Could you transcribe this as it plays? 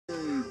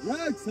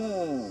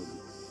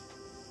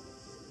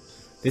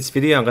This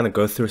video I'm going to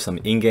go through some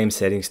in-game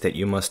settings that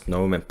you must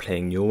know when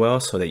playing New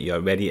Whelps so that you are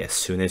ready as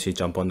soon as you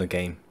jump on the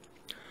game.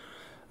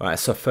 Alright,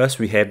 so first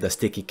we have the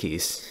sticky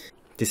keys.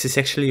 This is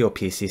actually your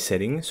PC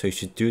setting, so you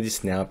should do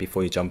this now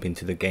before you jump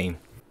into the game.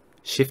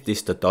 Shift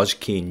is the dodge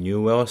key in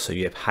New Whelps, so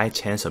you have high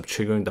chance of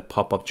triggering the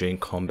pop-up during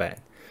combat.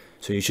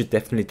 So you should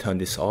definitely turn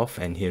this off,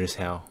 and here's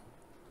how.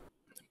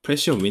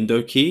 Press your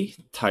window key,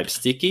 type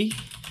sticky,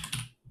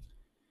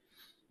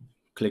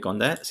 click on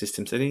that,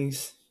 system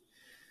settings.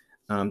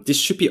 This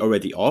should be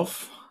already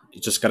off,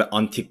 you just gotta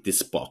untick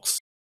this box.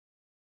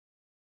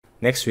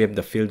 Next we have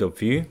the field of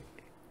view.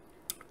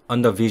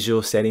 Under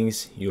visual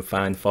settings, you'll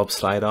find fob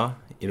slider.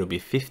 It'll be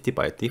 50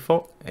 by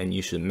default, and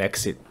you should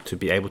max it to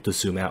be able to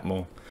zoom out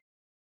more.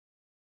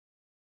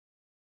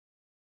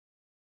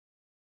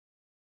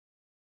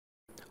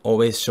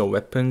 Always show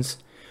weapons.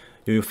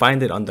 You'll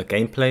find it under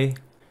gameplay.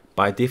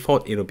 By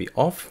default, it'll be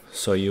off,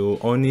 so you'll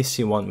only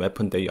see one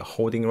weapon that you're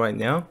holding right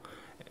now,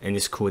 and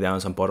its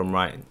cooldowns on bottom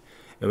right.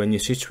 And when you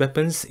switch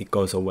weapons, it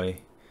goes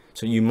away.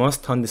 So you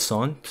must turn this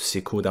on to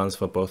see cooldowns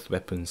for both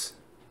weapons.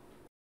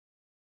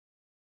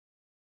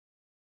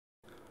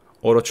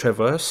 Auto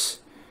traverse.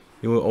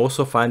 You will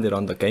also find it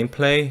under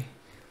gameplay.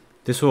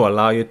 This will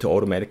allow you to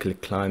automatically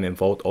climb and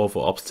vault over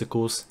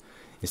obstacles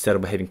instead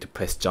of having to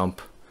press jump.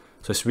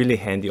 So it's really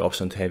handy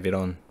option to have it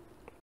on.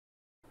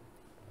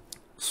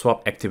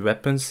 Swap active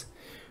weapons.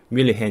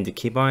 Really handy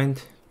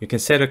keybind. You can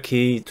set a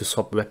key to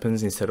swap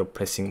weapons instead of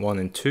pressing 1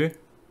 and 2.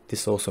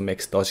 This also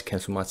makes dodge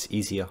cancel much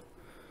easier.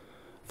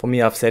 For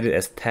me, I've set it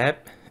as tab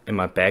and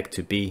my bag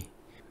to B.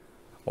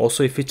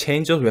 Also, if you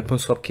change your weapon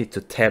swap key to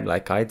tab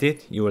like I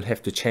did, you will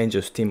have to change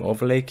your Steam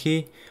overlay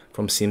key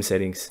from sim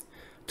settings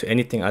to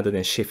anything other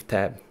than shift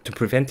tab to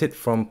prevent it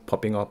from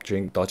popping up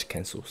during dodge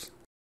cancels.